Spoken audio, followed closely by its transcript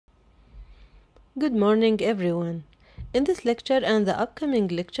Good morning, everyone. In this lecture and the upcoming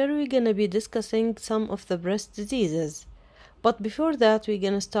lecture, we're going to be discussing some of the breast diseases. But before that, we're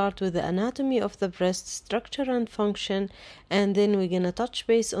going to start with the anatomy of the breast structure and function, and then we're going to touch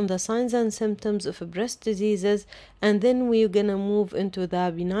base on the signs and symptoms of breast diseases, and then we're going to move into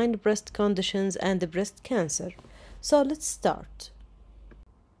the benign breast conditions and the breast cancer. So let's start.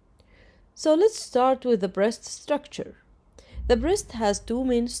 Let's start with the breast structure. The breast has two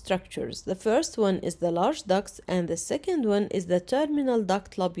main structures. The first one is the large ducts and the second one is the terminal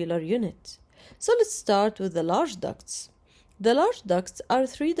duct lobular unit. So let's start with the large ducts. The large ducts are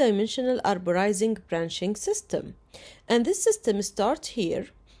three-dimensional arborizing branching system, and this system starts here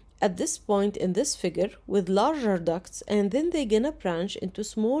at this point in this figure with larger ducts, and then they're gonna branch into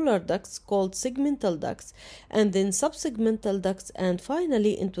smaller ducts called segmental ducts, and then subsegmental ducts, and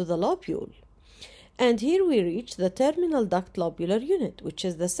finally into the lobule. And here we reach the terminal duct lobular unit, which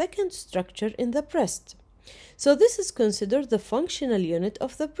is the second structure in the breast. So this is considered the functional unit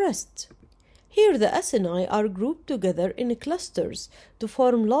of the breast. Here the acini are grouped together in clusters to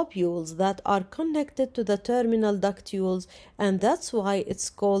form lobules that are connected to the terminal ductules, and that's why it's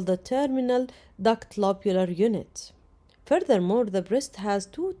called the terminal duct lobular unit. Furthermore, the breast has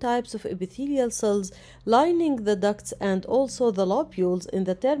two types of epithelial cells lining the ducts and also the lobules in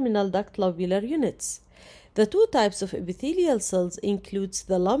the terminal duct lobular units. The two types of epithelial cells includes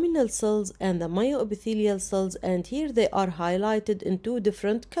the luminal cells and the myoepithelial cells, and here they are highlighted in two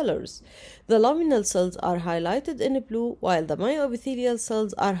different colors. The luminal cells are highlighted in blue while the myoepithelial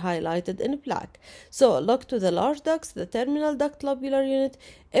cells are highlighted in black. So look to the large ducts, the terminal duct lobular unit.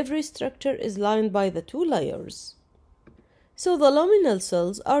 Every structure is lined by the two layers. So the luminal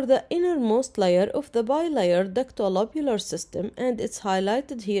cells are the innermost layer of the bilayer ductolobular system, and it's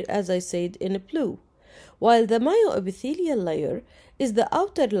highlighted here as I said in blue, while the myoepithelial layer is the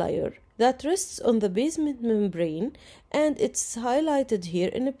outer layer that rests on the basement membrane, and it's highlighted here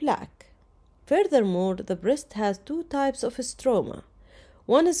in black. Furthermore, the breast has two types of stroma.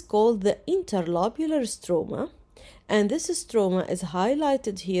 One is called the interlobular stroma, and this stroma is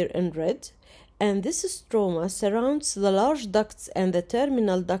highlighted here in red, and this stroma surrounds the large ducts and the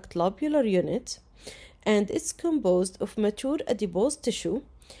terminal duct lobular unit, and it's composed of mature adipose tissue,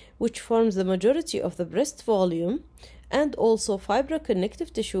 which forms the majority of the breast volume, and also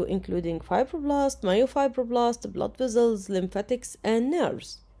fibroconnective tissue including fibroblast, myofibroblast, blood vessels, lymphatics, and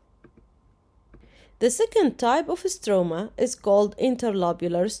nerves. The second type of stroma is called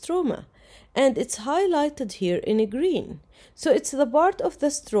interlobular stroma, and it's highlighted here in green. So it's the part of the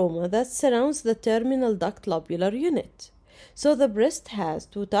stroma that surrounds the terminal duct lobular unit. So the breast has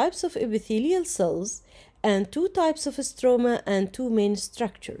two types of epithelial cells and two types of stroma and two main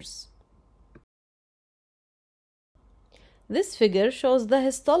structures. This figure shows the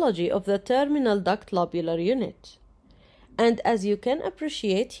histology of the terminal duct lobular unit. And as you can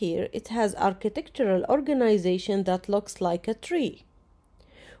appreciate here, it has architectural organization that looks like a tree,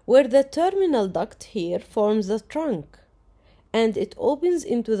 where the terminal duct here forms the trunk, and it opens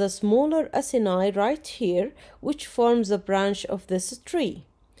into the smaller acini right here, which forms a branch of this tree.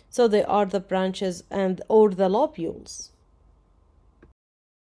 So they are the branches or the lobules.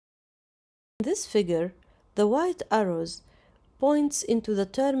 In this figure, the white arrows points into the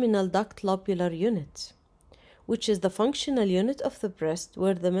terminal duct lobular unit, which is the functional unit of the breast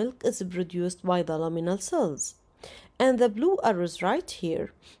where the milk is produced by the luminal cells. And the blue arrows right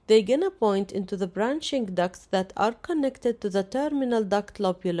here, they're gonna point into the branching ducts that are connected to the terminal duct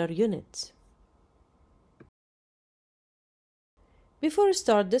lobular unit. Before we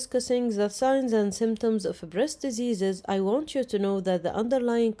start discussing the signs and symptoms of breast diseases, I want you to know that the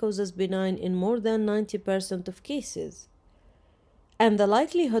underlying cause is benign in more than 90% of cases, and the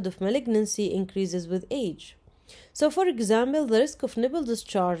likelihood of malignancy increases with age. So for example, the risk of nipple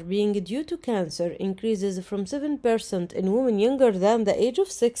discharge being due to cancer increases from 7% in women younger than the age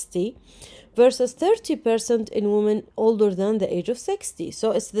of 60 versus 30% in women older than the age of 60.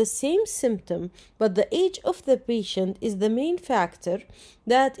 So it's the same symptom, but the age of the patient is the main factor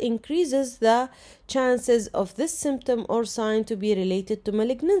that increases the chances of this symptom or sign to be related to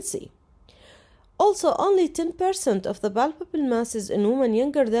malignancy. Also, only 10% of the palpable masses in women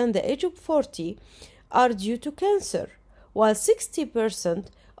younger than the age of 40 are due to cancer, while 60%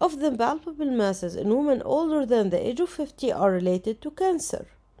 of the palpable masses in women older than the age of 50 are related to cancer.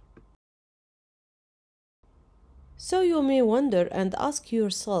 So you may wonder and ask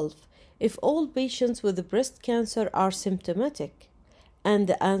yourself if all patients with breast cancer are symptomatic, and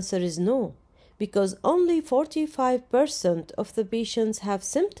the answer is no, because only 45% of the patients have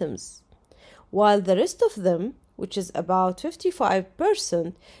symptoms, while the rest of them which is about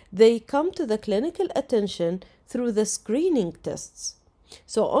 55%, they come to the clinical attention through the screening tests.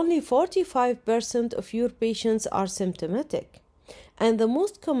 So only 45% of your patients are symptomatic. And the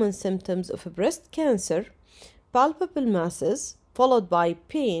most common symptoms of breast cancer: palpable masses, followed by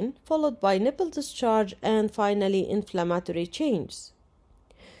pain, followed by nipple discharge, and finally inflammatory changes.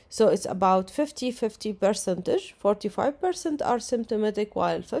 So it's about 50-50 percentage. 45% are symptomatic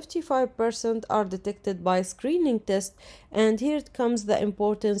while 55% are detected by screening test, and here comes the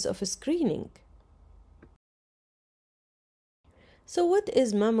importance of screening. So what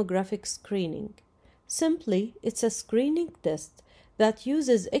is mammographic screening? Simply, it's a screening test that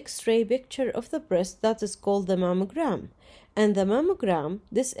uses X-ray picture of the breast that is called the mammogram. And the mammogram,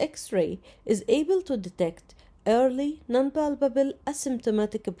 this X-ray, is able to detect early, non-palpable,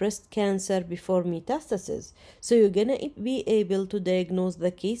 asymptomatic breast cancer before metastasis. So you're gonna be able to diagnose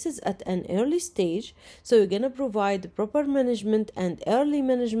the cases at an early stage. So you're gonna provide proper management and early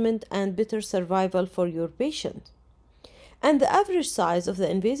management and better survival for your patient. And the average size of the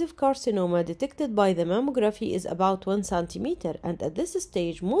invasive carcinoma detected by the mammography is about 1 centimeter, and at this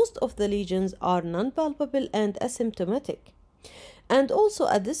stage most of the lesions are non-palpable and asymptomatic. And also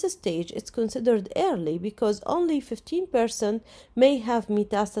at this stage it's considered early because only 15% may have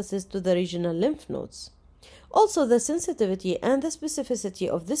metastasis to the regional lymph nodes. Also, the sensitivity and the specificity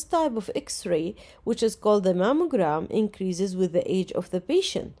of this type of X-ray, which is called the mammogram, increases with the age of the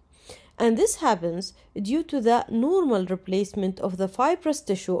patient. And this happens due to the normal replacement of the fibrous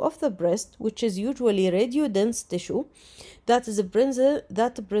tissue of the breast, which is usually radiodense tissue that is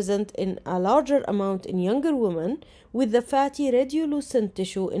present in a larger amount in younger women, with the fatty radiolucent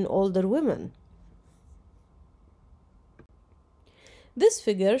tissue in older women. This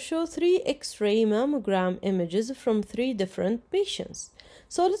figure shows 3 X-ray mammogram images from 3 different patients.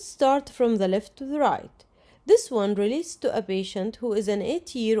 So let's start from the left to the right. This one relates to a patient who is an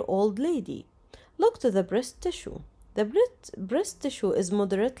 80-year-old lady. Look to the breast tissue. The breast tissue is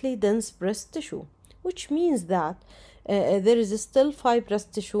moderately dense breast tissue, which means that there is still fibrous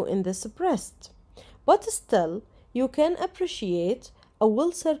tissue in this breast. But still, you can appreciate a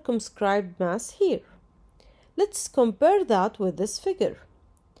well-circumscribed mass here. Let's compare that with this figure.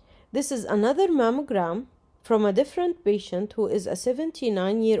 This is another mammogram from a different patient who is a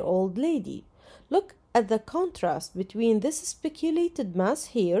 79-year-old lady. Look at the contrast between this speculated mass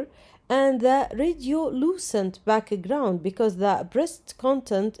here and the radiolucent background, because the breast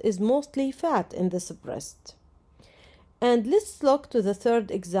content is mostly fat in this breast. And let's look to the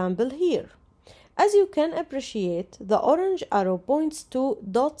third example here. As you can appreciate, the orange arrow points to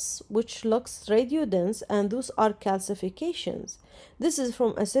dots which looks radiodense, and those are calcifications. This is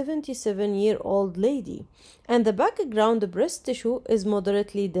from a 77-year-old lady, and the background breast tissue is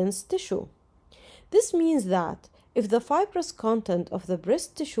moderately dense tissue. This means that if the fibrous content of the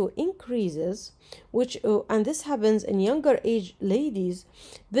breast tissue increases, and this happens in younger age ladies,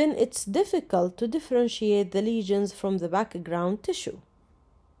 then it's difficult to differentiate the lesions from the background tissue.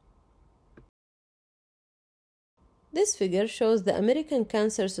 This figure shows the American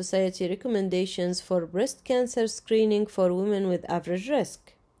Cancer Society recommendations for breast cancer screening for women with average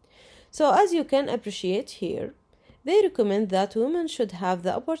risk. So as you can appreciate here, they recommend that women should have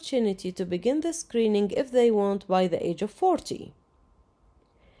the opportunity to begin the screening if they want by the age of 40.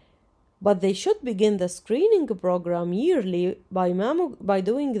 But they should begin the screening program yearly by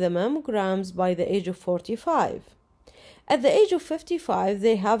doing the mammograms by the age of 45. At the age of 55,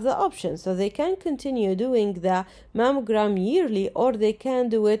 they have the option, so they can continue doing the mammogram yearly, or they can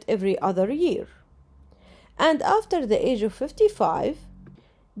do it every other year. And after the age of 55,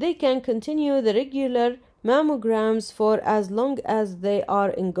 they can continue the regular mammograms for as long as they are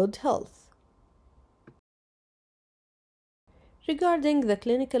in good health. Regarding the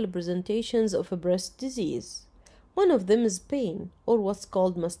clinical presentations of a breast disease, one of them is pain, or what's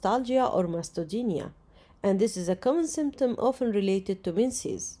called mastalgia or mastodynia, and this is a common symptom often related to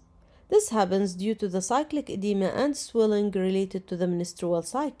menses. This happens due to the cyclic edema and swelling related to the menstrual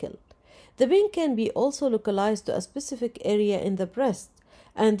cycle. The pain can be also localized to a specific area in the breast,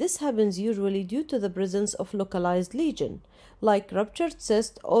 and this happens usually due to the presence of localized lesion, like ruptured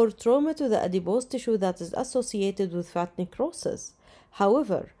cyst or trauma to the adipose tissue that is associated with fat necrosis.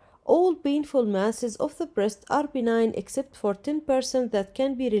 However, all painful masses of the breast are benign except for 10% that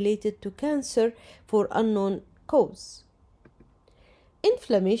can be related to cancer for unknown cause.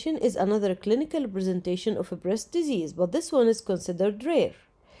 Inflammation is another clinical presentation of a breast disease, but this one is considered rare,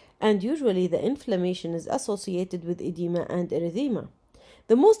 and usually the inflammation is associated with edema and erythema.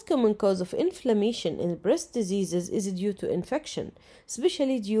 The most common cause of inflammation in breast diseases is due to infection,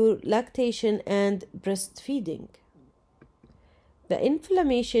 especially during lactation and breastfeeding. The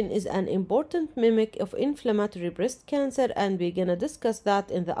inflammation is an important mimic of inflammatory breast cancer, and we're going to discuss that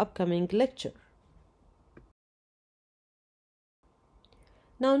in the upcoming lecture.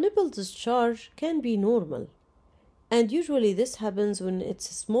 Now, nipple discharge can be normal, and usually this happens when it's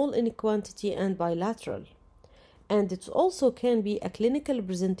small in quantity and bilateral. And it also can be a clinical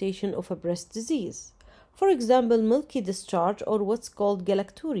presentation of a breast disease. For example, milky discharge, or what's called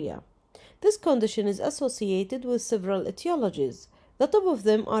galacturia. This condition is associated with several etiologies. The top of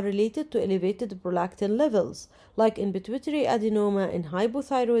them are related to elevated prolactin levels, like in pituitary adenoma, in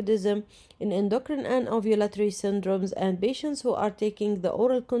hypothyroidism, in endocrine and ovulatory syndromes, and patients who are taking the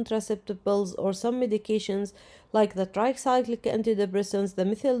oral contraceptive pills or some medications like the tricyclic antidepressants, the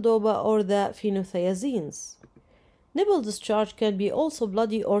methyldopa, or the phenothiazines. Nipple discharge can be also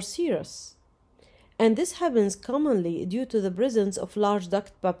bloody or serous, and this happens commonly due to the presence of large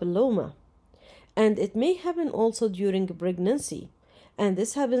duct papilloma, and it may happen also during pregnancy. And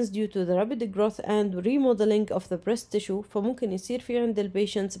this happens due to the rapid growth and remodeling of the breast tissue، فممكن يصير في عند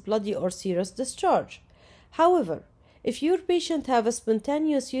البيشنت's bloody or serous discharge. However, if your patient have a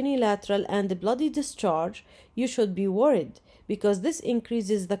spontaneous unilateral and bloody discharge, you should be worried, because this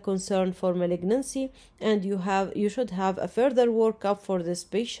increases the concern for malignancy, and you should have a further workup for this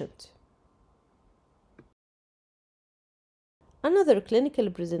patient. Another clinical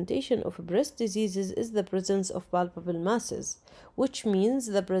presentation of breast diseases is the presence of palpable masses, which means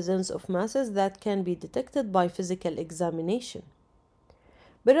the presence of masses that can be detected by physical examination.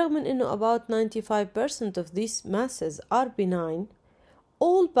 برغم من إنه about 95% of these masses are benign,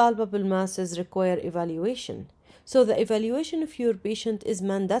 all palpable masses require evaluation. So the evaluation of your patient is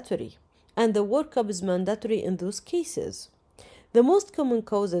mandatory, and the workup is mandatory in those cases. The most common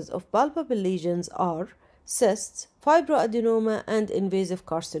causes of palpable lesions are cysts, fibroadenoma, and invasive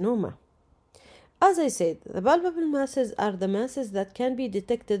carcinoma. As I said, the palpable masses are the masses that can be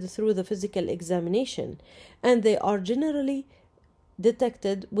detected through the physical examination, and they are generally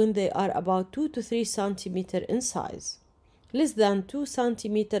detected when they are about 2 to 3 centimeters in size. Less than 2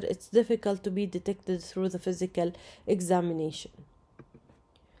 centimeters, it's difficult to be detected through the physical examination.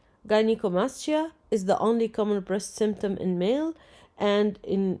 Gynecomastia is the only common breast symptom in male, and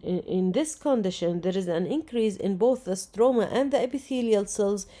in this condition there is an increase in both the stroma and the epithelial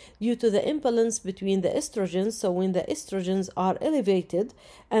cells due to the imbalance between the estrogens. So when the estrogens are elevated,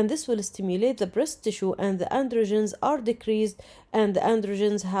 and this will stimulate the breast tissue, and the androgens are decreased, and the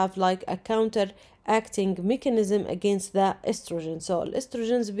androgens have like a counteracting mechanism against the estrogen. So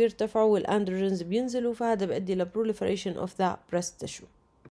الاستروجينز بيرتفعوا والandrogens بينزلوا، فهذا بيؤدي ل proliferation of the breast tissue.